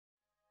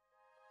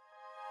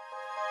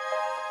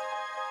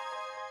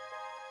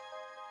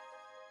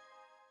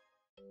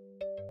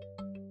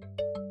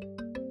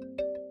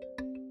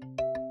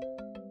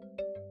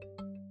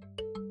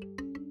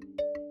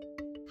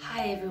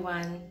Hey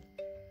everyone,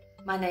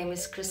 my name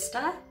is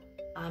Christa.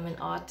 I'm an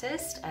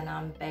artist and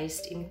I'm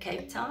based in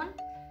Cape Town.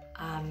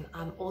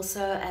 I'm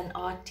also an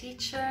art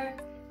teacher.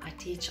 I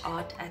teach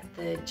art at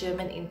the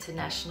German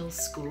International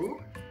School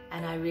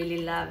and I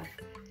really love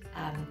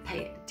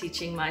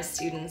teaching my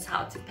students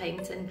how to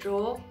paint and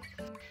draw.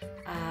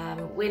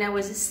 When I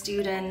was a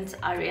student,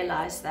 I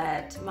realized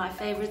that my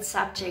favorite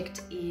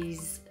subject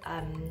is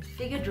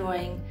figure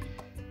drawing,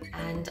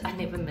 and I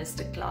never missed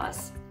a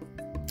class.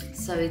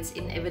 So it's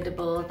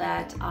inevitable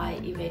that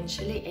I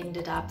eventually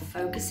ended up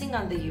focusing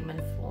on the human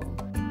form.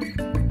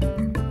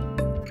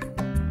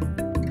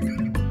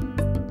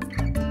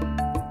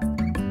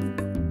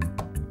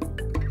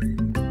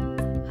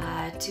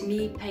 To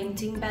me,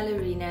 painting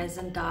ballerinas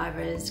and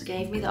divers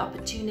gave me the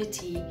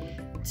opportunity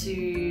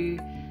to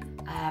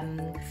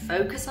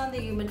focus on the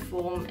human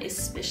form,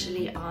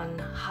 especially on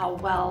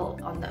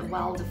the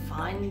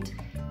well-defined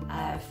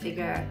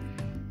figure.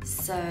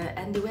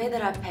 And the way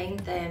that I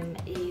paint them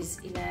is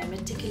in a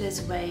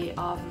meticulous way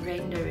of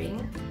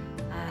rendering.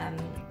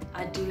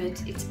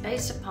 It's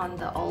based upon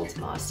the old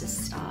master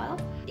style.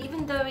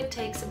 Even though it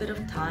takes a bit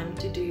of time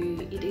to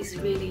do, it is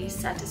really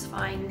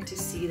satisfying to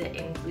see the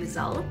end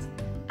result,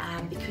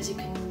 because you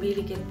can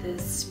really get the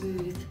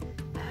smooth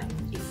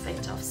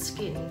effect of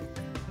skin.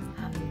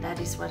 That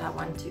is what I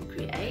want to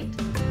create.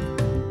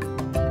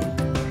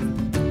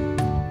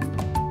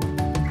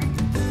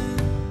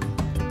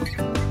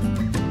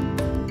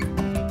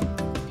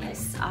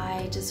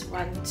 I just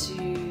want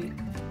to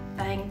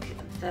thank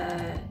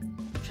the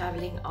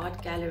Traveling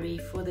Art Gallery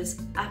for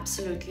this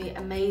absolutely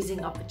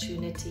amazing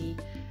opportunity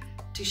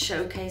to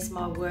showcase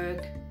my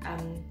work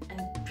and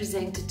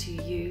present it to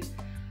you.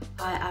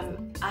 I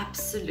am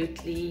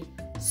absolutely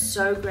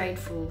so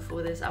grateful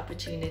for this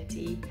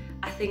opportunity.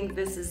 I think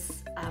this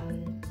is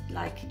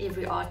like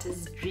every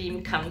artist's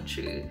dream come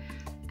true.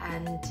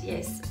 And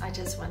yes, I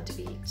just want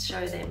to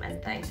show them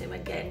and thank them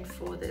again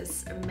for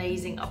this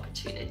amazing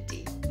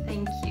opportunity.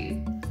 Thank you.